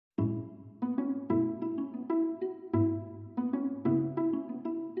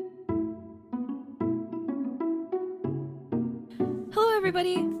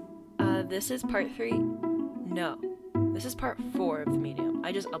everybody! This is part 3. No, this is part 4 of the medium.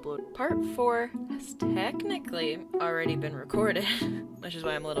 I just uploaded. Part 4 has technically already been recorded, which is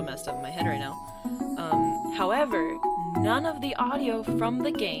why I'm a little messed up in my head right now. However, none of the audio from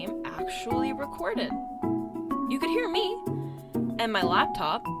the game actually recorded. You could hear me and my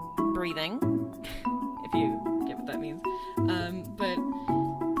laptop breathing, if you get what that means. But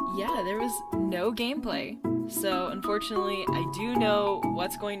yeah, there was no gameplay. So unfortunately, I do know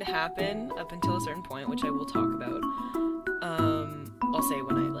what's going to happen up until a certain point, which I will talk about. I'll say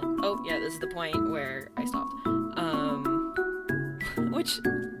when I oh yeah, this is the point where I stopped. Which,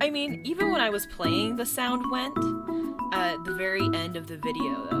 I mean, even when I was playing, the sound went at the very end of the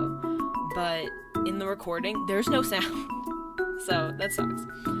video though. But in the recording, there's no sound. So that sucks.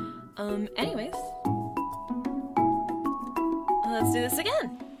 Anyways. Let's do this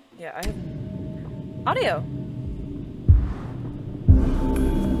again. Yeah, I have audio.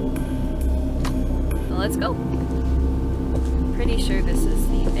 Let's go. Pretty sure this is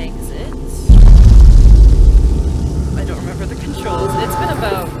the exit. I don't remember the controls. It's been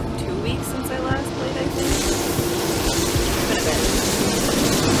about 2 weeks since I last played, I think. It's been a bit.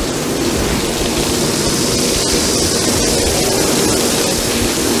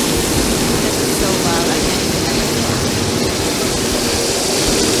 This is so loud, I can't even hear myself.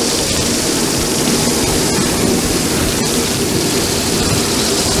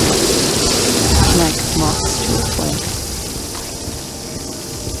 Like moths to a flame.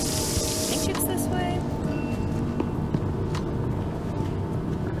 I think it's this way.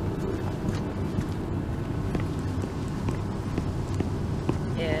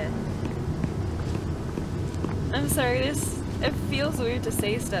 Yeah. I'm sorry, it feels weird to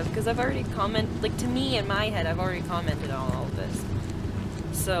say stuff because I've already to me in my head, I've already commented on all of this.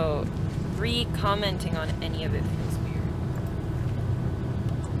 So, re-commenting on any of it feels weird.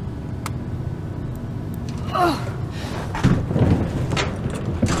 Oh!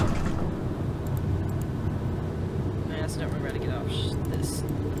 I also don't remember how to get off this.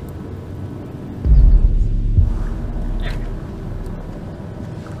 There we go.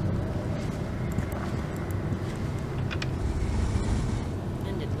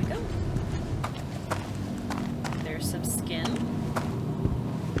 And did we go? There's some skin.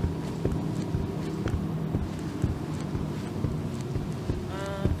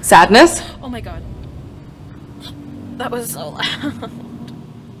 Sadness? Oh my god. That was so loud.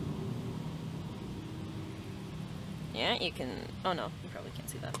 Yeah, you can... Oh no, you probably can't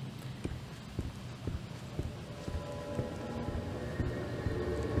see that.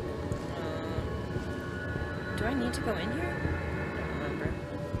 Do I need to go in here? I don't remember.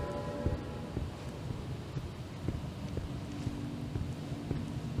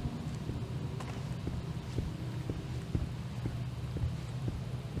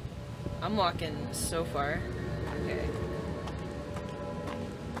 I'm walking so far. Okay.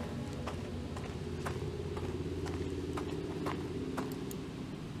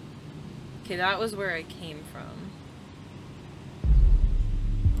 Okay, that was where I came from.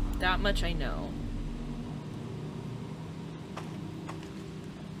 That much I know.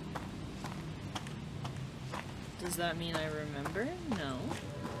 Does that mean I remember? No.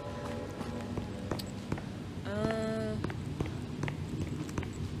 I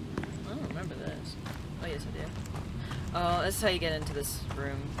don't remember this. Oh, yes I do. Oh, this is how you get into this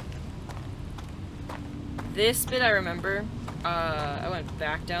room. This bit I remember. I went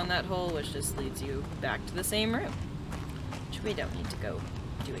back down that hole, which just leads you back to the same room. Which we don't need to go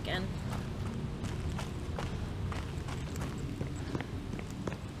do again.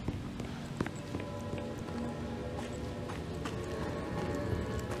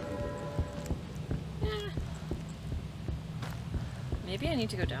 Maybe I need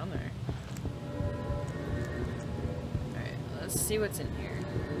to go down there. Alright, let's see what's in here.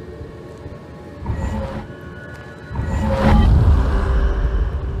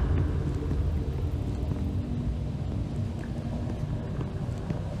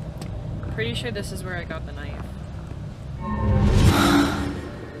 Pretty sure this is where I got the knife.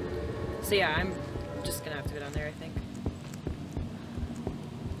 So yeah, I'm just gonna have to go down there, I think.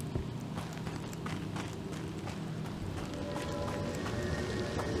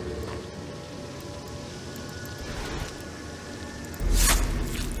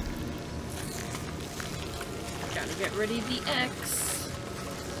 Gotta get ready the X.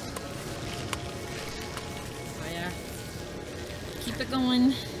 Oh yeah. Keep it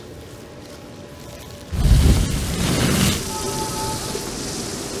going.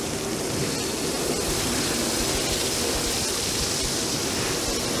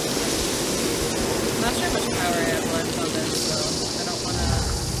 I'm not sure how much power I have left on this, so I don't want to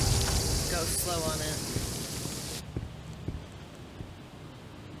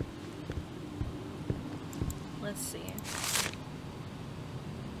let's see.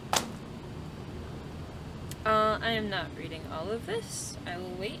 I am not reading all of this. I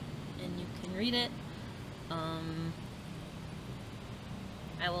will wait, and you can read it. I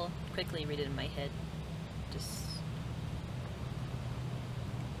will quickly read it in my head. Just...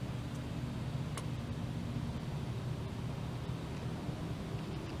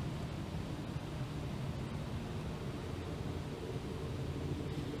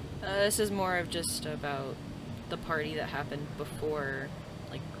 this is more of just about the party that happened before,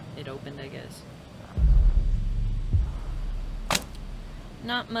 like, it opened, I guess.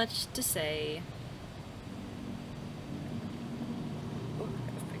 Not much to say. Oh,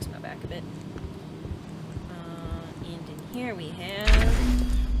 I gotta fix my back a bit. And in here we have...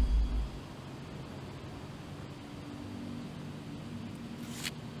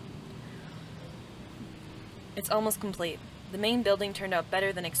 It's almost complete. The main building turned out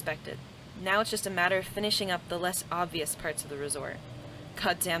better than expected. Now it's just a matter of finishing up the less obvious parts of the resort.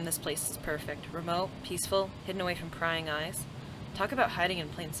 God damn, this place is perfect. Remote, peaceful, hidden away from prying eyes. Talk about hiding in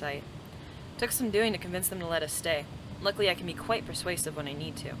plain sight. Took some doing to convince them to let us stay. Luckily I can be quite persuasive when I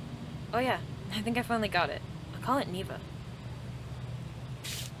need to. Oh yeah, I think I finally got it. I'll call it Neva.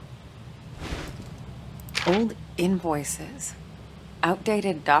 Old invoices.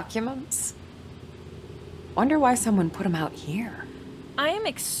 Outdated documents. Wonder why someone put them out here. I am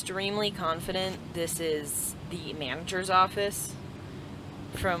extremely confident this is the manager's office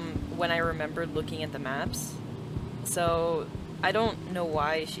from when I remembered looking at the maps. So I don't know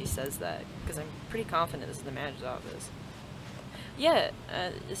why she says that, because I'm pretty confident this is the manager's office. Yeah,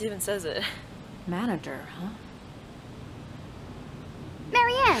 this even says it. Manager, huh?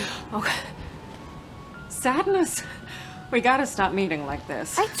 Marianne! Okay. Sadness. We gotta stop meeting like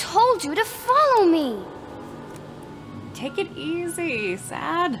this. I told you to follow me! Take it easy,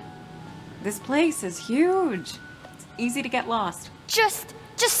 Sad. This place is huge. It's easy to get lost. Just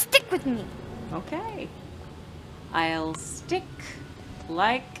stick with me. Okay. I'll stick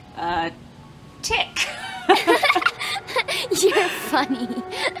like a tick. You're funny.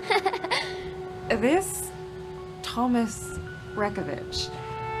 This Thomas Rekovich.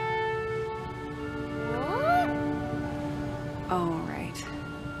 What? All right.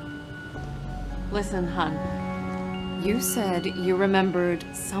 Listen, hun. You said you remembered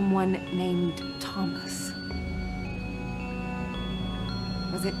someone named Thomas.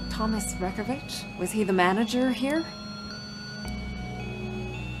 Was it Thomas Rekovich? Was he the manager here?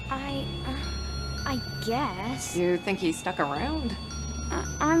 I guess. You think he stuck around?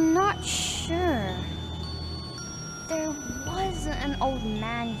 I'm not sure. There was an old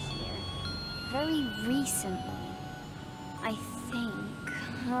man here. Very recently. I think.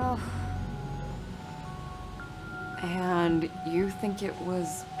 Oh. And you think it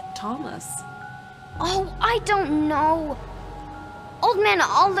was Thomas? Oh, I don't know. Old men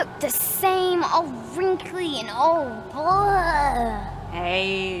all look the same, all wrinkly and all blah.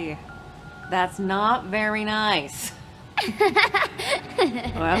 Hey, that's not very nice.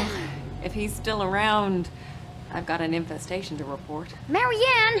 Well, if he's still around, I've got an infestation to report.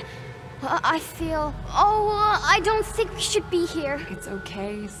 Marianne! I feel... I don't think we should be here. It's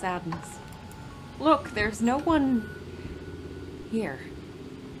okay, Sadness. Look, there's no one here.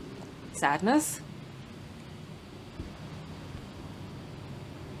 Sadness?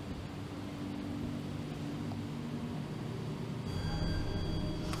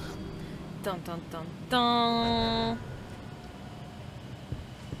 Dun dun dun dun.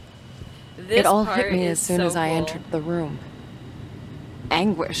 It all hit me as soon as I entered the room.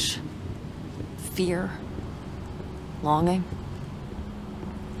 Anguish. Fear. Longing.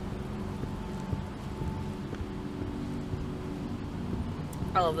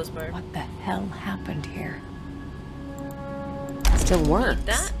 I love this part. What the hell happened here? Still works.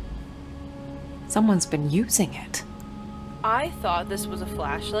 That? Someone's been using it. I thought this was a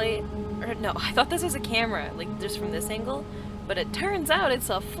flashlight. Or no, I thought this was a camera, like just from this angle. But it turns out it's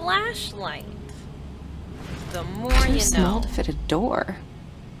a flashlight. The more you know. Small to fit a door.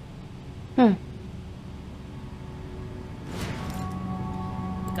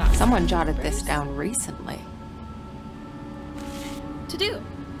 Someone jotted this down recently. To do.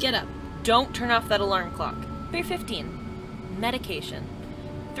 Get up. Don't turn off that alarm clock. 3:15. Medication.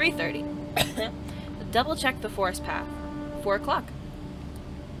 3:30. Double check the forest path. 4 o'clock.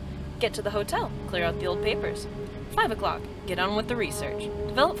 Get to the hotel. Clear out the old papers. 5 o'clock. Get on with the research.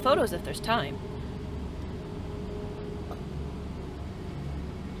 Develop photos if there's time.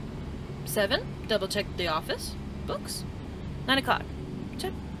 7. Double check the office. Books. 9 o'clock.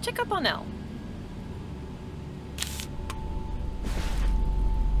 Check up on Elle.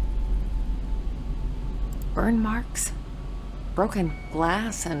 burn marks, broken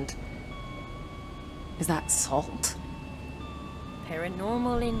glass, and... is that salt?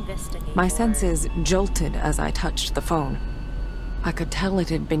 Paranormal investigator. My senses jolted as I touched the phone. I could tell it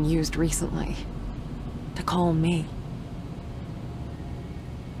had been used recently. To call me.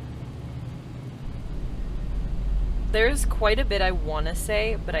 There's quite a bit I want to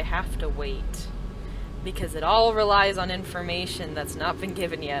say, but I have to wait. Because it all relies on information that's not been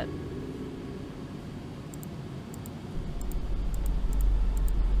given yet.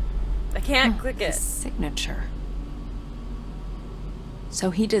 I can't click it. His signature. So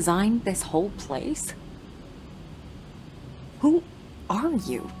he designed this whole place? Who are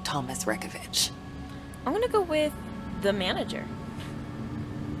you, Thomas Rekovich? I'm gonna go with the manager.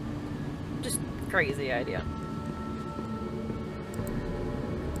 Just crazy idea.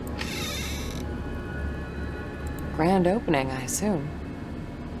 Grand opening, I assume.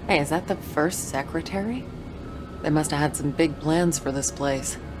 Hey, is that the first secretary? They must have had some big plans for this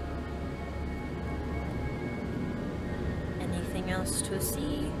place. Anything else to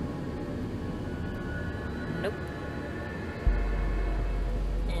see? Nope.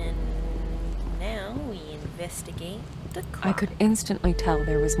 And now we investigate the clock. I could instantly tell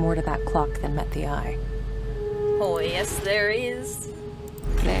there was more to that clock than met the eye. Oh yes, there is.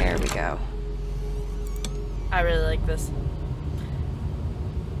 There we go. I really like this.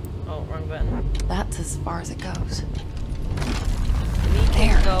 Oh, wrong button. That's as far as it goes. We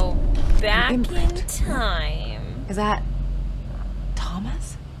can go back An in imprint. time. Is that...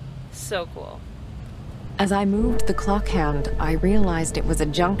 Thomas? So cool. As I moved the clock hand, I realized it was a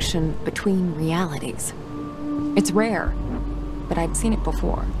junction between realities. It's rare, but I'd seen it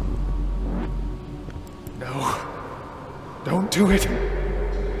before. No. Don't do it.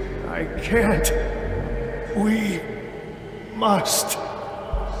 I can't. We must.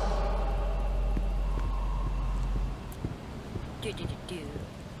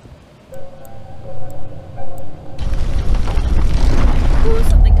 Ooh,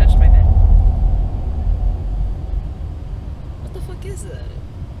 something touched my bed. What the fuck is that?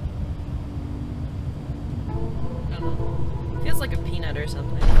 I don't know. Feels like a peanut or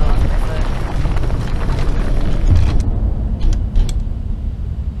something. Fell off my foot.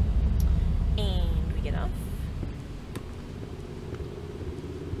 And we get off.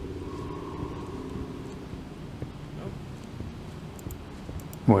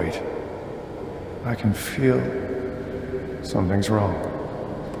 Wait. I can feel something's wrong.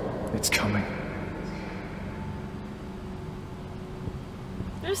 It's coming.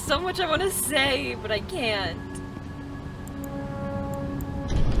 There's so much I want to say, but I can't.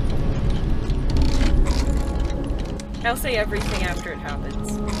 I'll say everything after it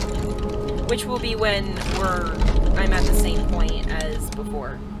happens. Which will be when I'm at the same point as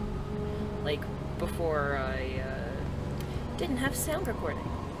before. Like, before I, didn't have sound recording.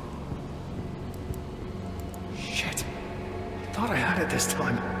 Shit. I thought I had it this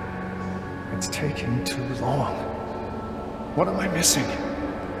time. It's taking too long. What am I missing?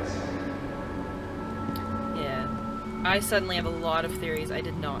 Yeah. I suddenly have a lot of theories I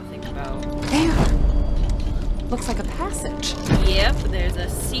did not think about. There! Looks like a passage. Yep, there's a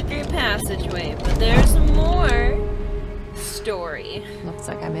secret passageway, but there's more story. Looks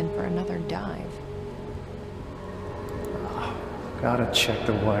like I'm in for another dive. Gotta check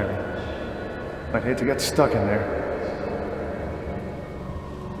the wiring. I'd hate to get stuck in there.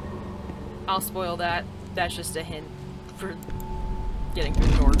 I'll spoil that. That's just a hint for getting through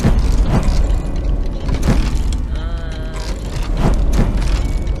the door.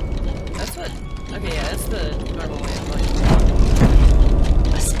 That's what... Okay, yeah, that's the normal way of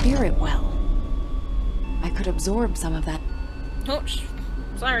life. A spirit well. I could absorb some of that. Oh,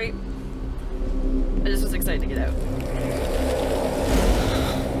 sorry. I just was excited to get out.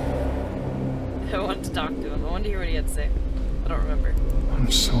 I wanted to talk to him. I wanted to hear what he had to say. I don't remember. I'm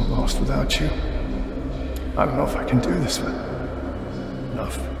so lost without you. I don't know if I can do this, but...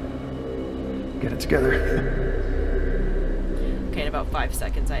 enough. Get it together. Okay, in about 5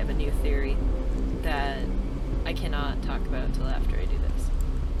 seconds I have a new theory that I cannot talk about until after I do this.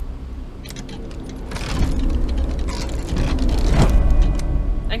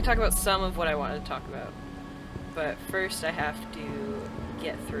 I can talk about some of what I wanted to talk about, but first I have to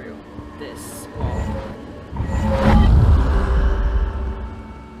get through this wall.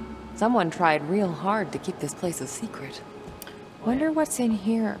 Someone tried real hard to keep this place a secret. Wonder what's in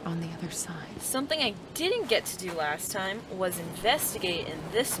here on the other side. Something I didn't get to do last time was investigate in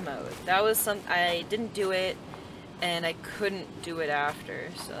this mode. That was I didn't do it, and I couldn't do it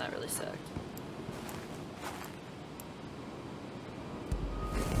after, so that really sucked.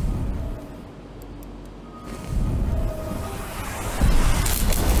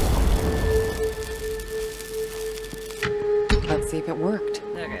 it worked.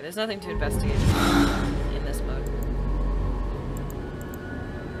 Okay, there's nothing to investigate in this mode.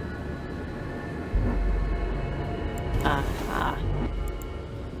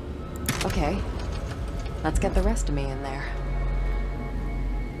 Okay. Let's get the rest of me in there.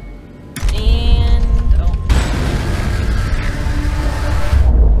 And...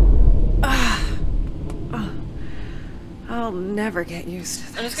 I'll never get used to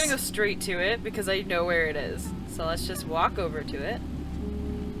this. I'm just gonna go straight to it because I know where it is. So let's just walk over to it.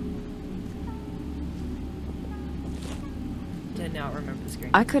 Did not remember the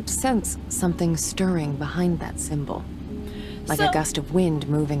screen. I could sense something stirring behind that symbol. Like a gust of wind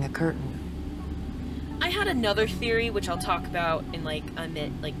moving a curtain. I had another theory, which I'll talk about in like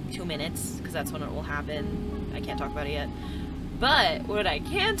 2 minutes, because that's when it will happen. I can't talk about it yet. But what I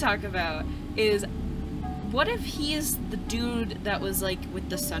can talk about is, what if he is the dude that was like with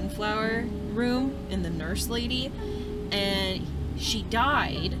the sunflower room and the nurse lady, and she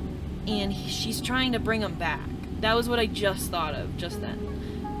died, and she's trying to bring him back. That was what I just thought of just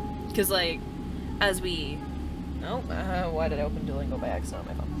then. Because like, as we... Oh, why did I open Duolingo by accident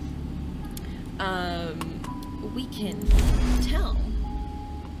on my phone? We can tell.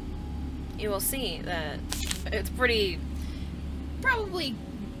 You will see that it's probably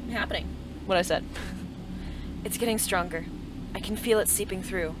happening. What I said. It's getting stronger. I can feel it seeping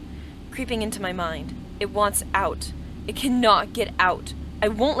through, creeping into my mind. It wants out. It cannot get out. I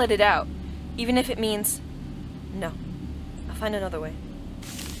won't let it out, even if it means... No. I'll find another way.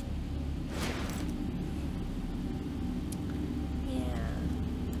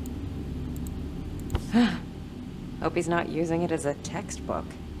 Hope he's not using it as a textbook.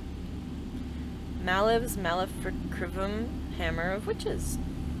 Maliv's Maleficrivum Hammer of Witches.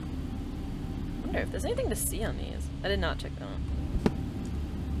 I wonder if there's anything to see on these. I did not check them out.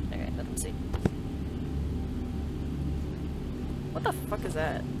 Okay, nothing to see. What the fuck is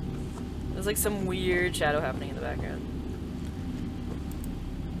that? There's like some weird shadow happening in the background.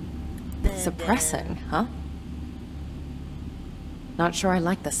 Suppressing, huh? Not sure I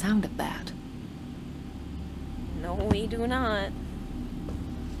like the sound of that. No, we do not.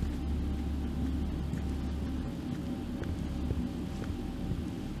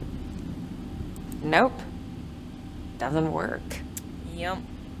 Nope. Doesn't work. Yep.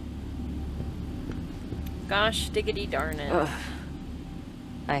 Gosh diggity darn it. Ugh.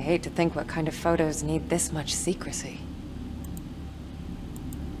 I hate to think what kind of photos need this much secrecy.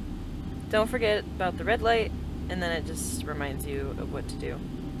 Don't forget about the red light, and then it just reminds you of what to do.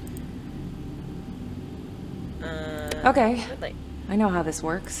 Okay. Red light. I know how this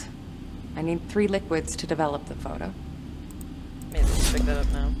works. I need 3 liquids to develop the photo. May as well just pick that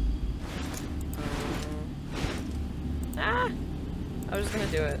up now. I was just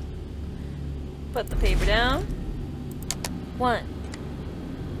gonna do it. Put the paper down. 1,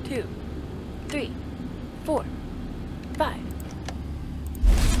 2, 3, 4, 5.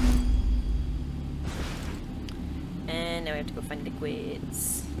 And now we have to go find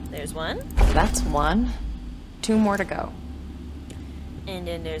liquids. There's 1. That's 1. 2 more to go. And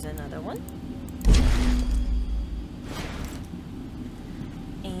then there's another one.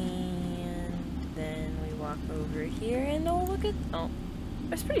 And then we walk over here and oh, look at... Oh,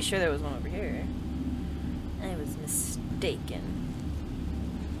 I was pretty sure there was one over here. I was mistaken.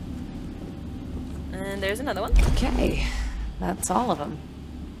 And there's another one. Okay, that's all of them.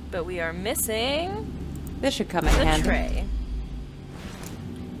 But we are missing... This should come in the handy. tray.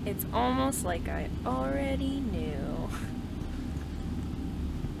 It's almost like I already knew.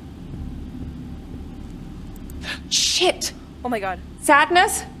 Shit! Oh my god.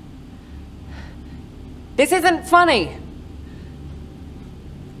 Sadness? This isn't funny.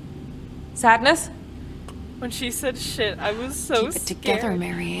 Sadness? When she said shit, I was so Keep it together, scared,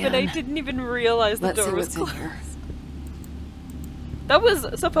 Marianne. but I didn't even realize the Let's door see was what's closed. in here. That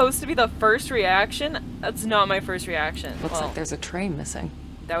was supposed to be the first reaction. That's not my first reaction. Looks Well, like there's a tray missing.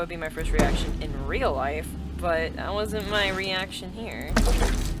 that would be my first reaction in real life, but that wasn't my reaction here.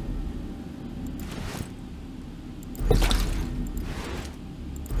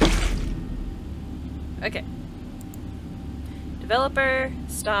 Okay. Developer,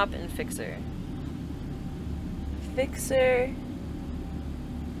 stop, and fixer. Fixer.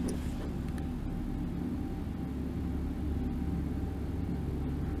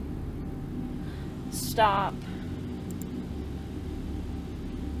 Stop.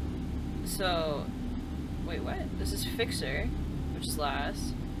 So, wait, what? This is fixer, which is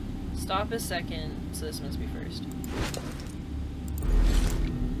last. Stop is second, so this must be first.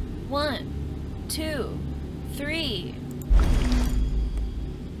 1, 2, 3.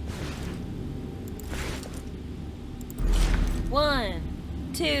 One,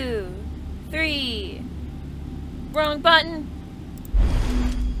 2, 3. Wrong button.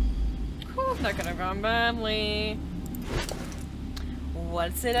 Cool, not gonna go badly.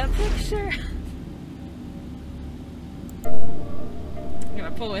 What's it a picture? I'm gonna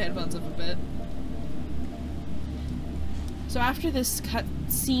pull my headphones up a bit. So after this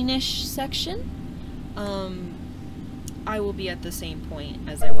cutscene-ish section, I will be at the same point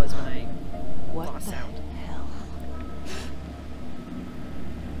as I was when I lost sound. Hell?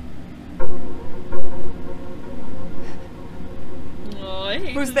 Oh, I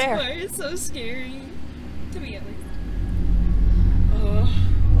hate Who's this there? part. It's so scary. To me, at least. Oh.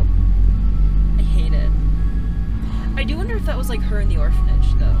 I hate it. I do wonder if that was like her in the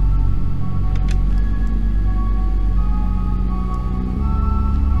orphanage, though.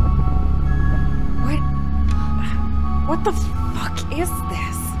 What the fuck is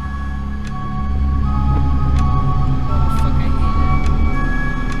this? Oh, fuck, I hate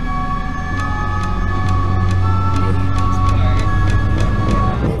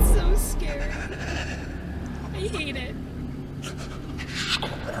it. It's so scary. I hate it.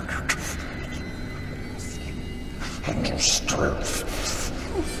 And your strength.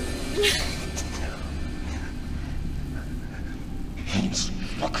 He's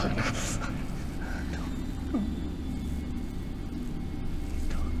fucking.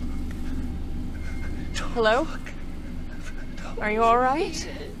 Hello? Are you alright?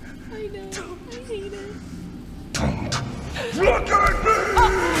 I know. I hate it. Don't look at me!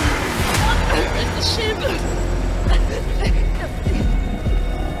 It's the ship.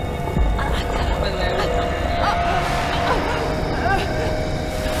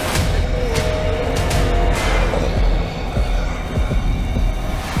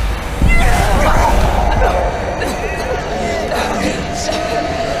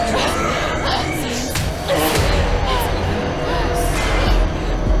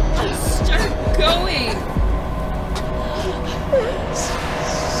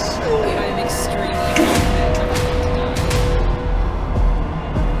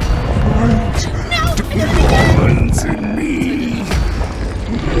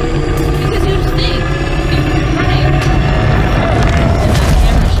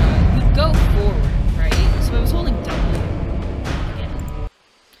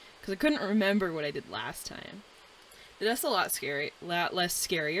 Couldn't remember what I did last time. But that's a lot less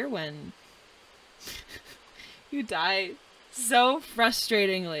scarier when you die so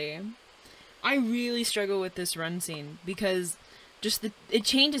frustratingly. I really struggle with this run scene because just it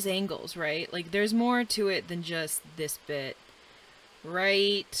changes angles, right? Like there's more to it than just this bit.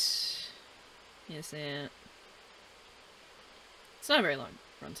 Right? Yes, and it's not a very long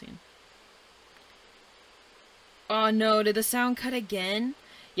run scene. Oh no, did the sound cut again?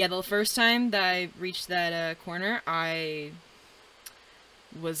 Yeah, the first time that I reached that corner, I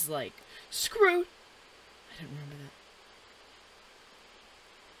was like, screwed. I don't remember that.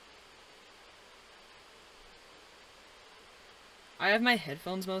 I have my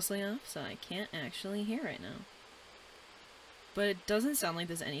headphones mostly off, so I can't actually hear right now. But it doesn't sound like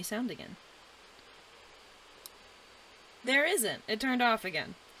there's any sound again. There isn't. It turned off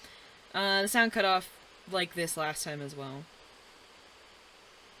again. The sound cut off like this last time as well.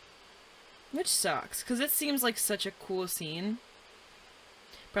 Which sucks, because it seems like such a cool scene.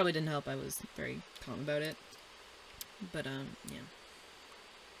 Probably didn't help I was very calm about it. But, yeah.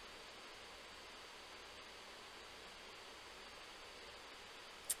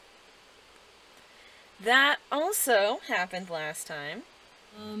 That also happened last time.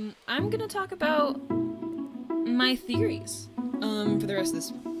 I'm gonna talk about my theories, for the rest of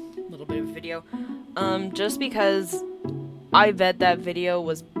this little bit of video. Just because I bet that video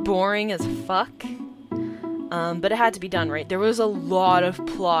was boring as fuck. But it had to be done, right? There was a lot of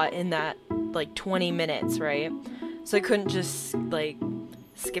plot in that, like, 20 minutes, right? So I couldn't just, like,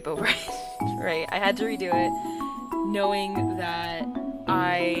 skip over it, right? I had to redo it, knowing that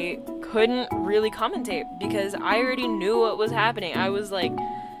I couldn't really commentate, because I already knew what was happening. I was, like,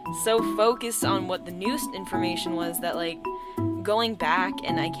 so focused on what the news information was that, like, going back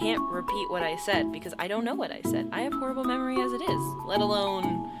and I can't repeat what I said, because I don't know what I said. I have horrible memory as it is, let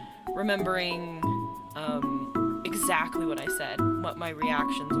alone remembering, exactly what I said, what my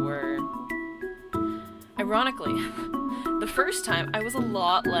reactions were. Ironically, the first time I was a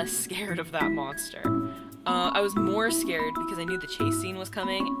lot less scared of that monster. I was more scared because I knew the chase scene was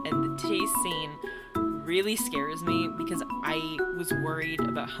coming, and the chase scene really scares me because I was worried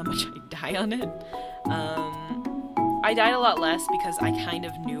about how much I'd die on it. I died a lot less because I kind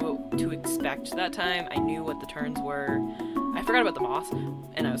of knew what to expect that time. I knew what the turns were. I forgot about the moth,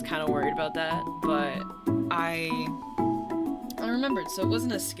 and I was kind of worried about that, but I I remembered, so it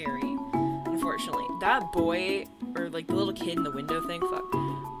wasn't as scary, unfortunately. That boy, or like the little kid in the window thing, fuck.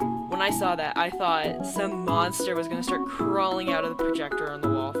 When I saw that, I thought some monster was gonna start crawling out of the projector on the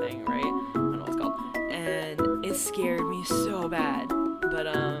wall thing, right? I don't know what it's called. And it scared me so bad. But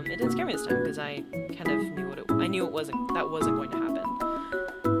it didn't scare me this time because I kind of knew I knew that wasn't going to happen.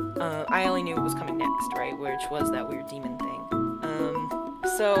 I only knew it was coming next, right? Which was that weird demon thing.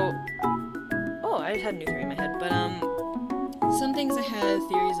 Oh, I had a new theory in my head, but some things I had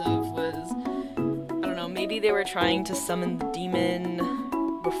theories of was, I don't know, maybe they were trying to summon the demon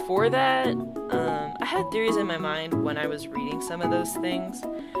before that. I had theories in my mind when I was reading some of those things.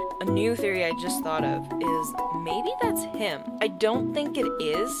 A new theory I just thought of is maybe that's him. I don't think it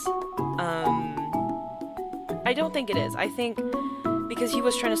is. I don't think it is. I think because he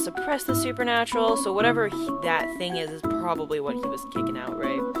was trying to suppress the supernatural, so whatever that thing is probably what he was kicking out,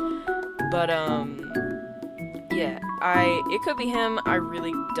 right? But, yeah, it could be him. I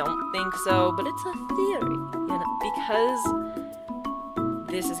really don't think so, but it's a theory, you know, because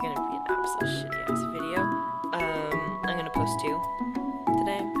this is gonna be an absolute shitty-ass video. I'm gonna post 2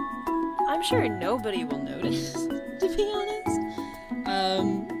 today. I'm sure nobody will notice, to be honest.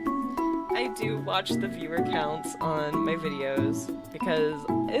 I do watch the viewer counts on my videos because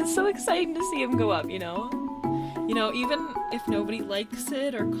it's so exciting to see them go up, you know? You know, even if nobody likes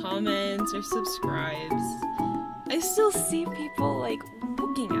it or comments or subscribes, I still see people, like,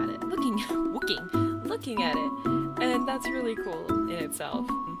 looking at it, looking at it, and that's really cool in itself.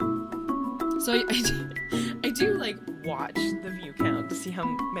 So I do like watch the view count to see how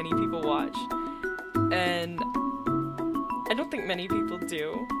many people watch, and I don't think many people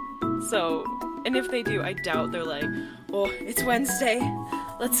do. So, and if they do, I doubt they're like, oh, it's Wednesday,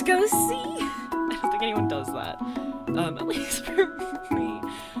 let's go see. I don't think anyone does that, at least for me.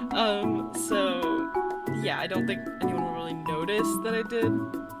 So yeah, I don't think anyone will really notice that I did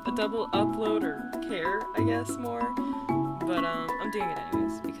a double upload or care, I guess, more. But I'm doing it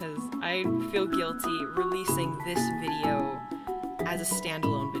anyways because I feel guilty releasing this video as a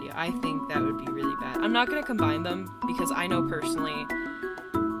standalone video. I think that would be really bad. I'm not gonna combine them because I know personally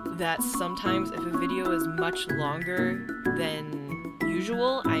that sometimes if a video is much longer than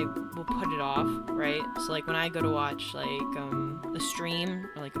usual, I will put it off, right? So like when I go to watch like a stream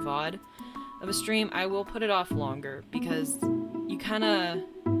or like a VOD of a stream, I will put it off longer because you kinda,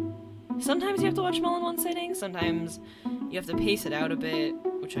 sometimes you have to watch them all in one sitting, sometimes you have to pace it out a bit,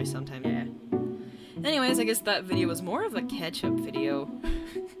 which I sometimes, yeah. Anyways, I guess that video was more of a catch-up video,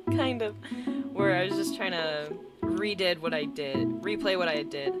 kind of, where I was just trying to replay what I did.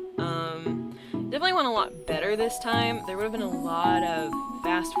 Definitely went a lot better this time. There would have been a lot of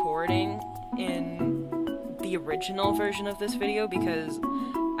fast-forwarding in the original version of this video because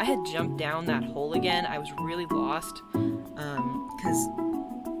I had jumped down that hole again. I was really lost, because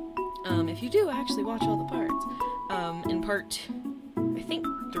if you do actually watch all the parts, in part, I think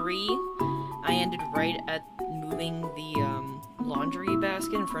 3, I ended right at moving the laundry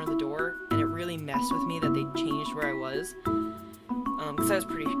basket in front of the door, and it really messed with me that they changed where I was, because I was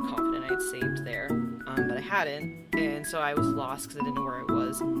pretty confident I had saved there, but I hadn't, and so I was lost because I didn't know where I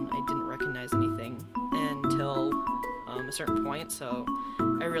was, and I didn't recognize anything until a certain point, so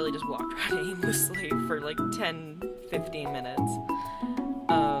I really just walked around aimlessly for like 10-15 minutes.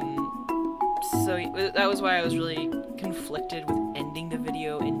 So that was why I was really conflicted with ending the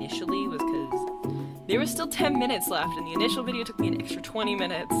video initially, was because there was still 10 minutes left, and the initial video took me an extra 20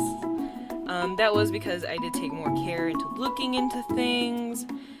 minutes. That was because I did take more care into looking into things,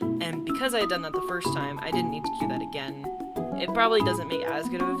 and because I had done that the first time, I didn't need to do that again. It probably doesn't make as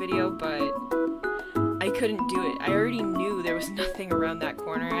good of a video, but I couldn't do it. I already knew there was nothing around that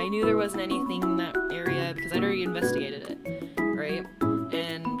corner. I knew there wasn't anything in that area because I'd already investigated it, right?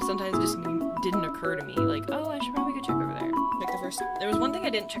 And sometimes it just didn't occur to me, like, oh, I should probably go check over there. There was one thing I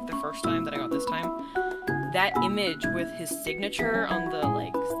didn't check the first time that I got this time. That image with his signature on the,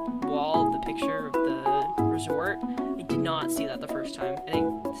 like, wall of the picture of the resort, I did not see that the first time. I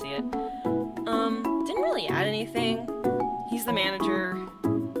didn't see it. Didn't really add anything. He's the manager.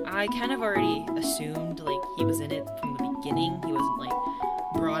 I kind of already assumed, like, he was in it from the beginning. He wasn't, like,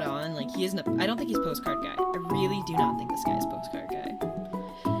 brought on. Like, he isn't I don't think he's Postcard Guy. I really do not think this guy is Postcard Guy.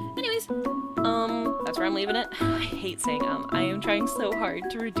 Anyways, that's where I'm leaving it. I hate saying I am trying so hard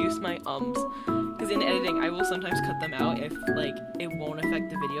to reduce my ums, because in editing I will sometimes cut them out if, like, it won't affect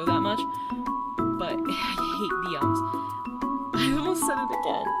the video that much, but I hate the ums. I almost said it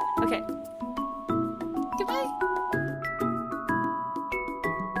again. Okay,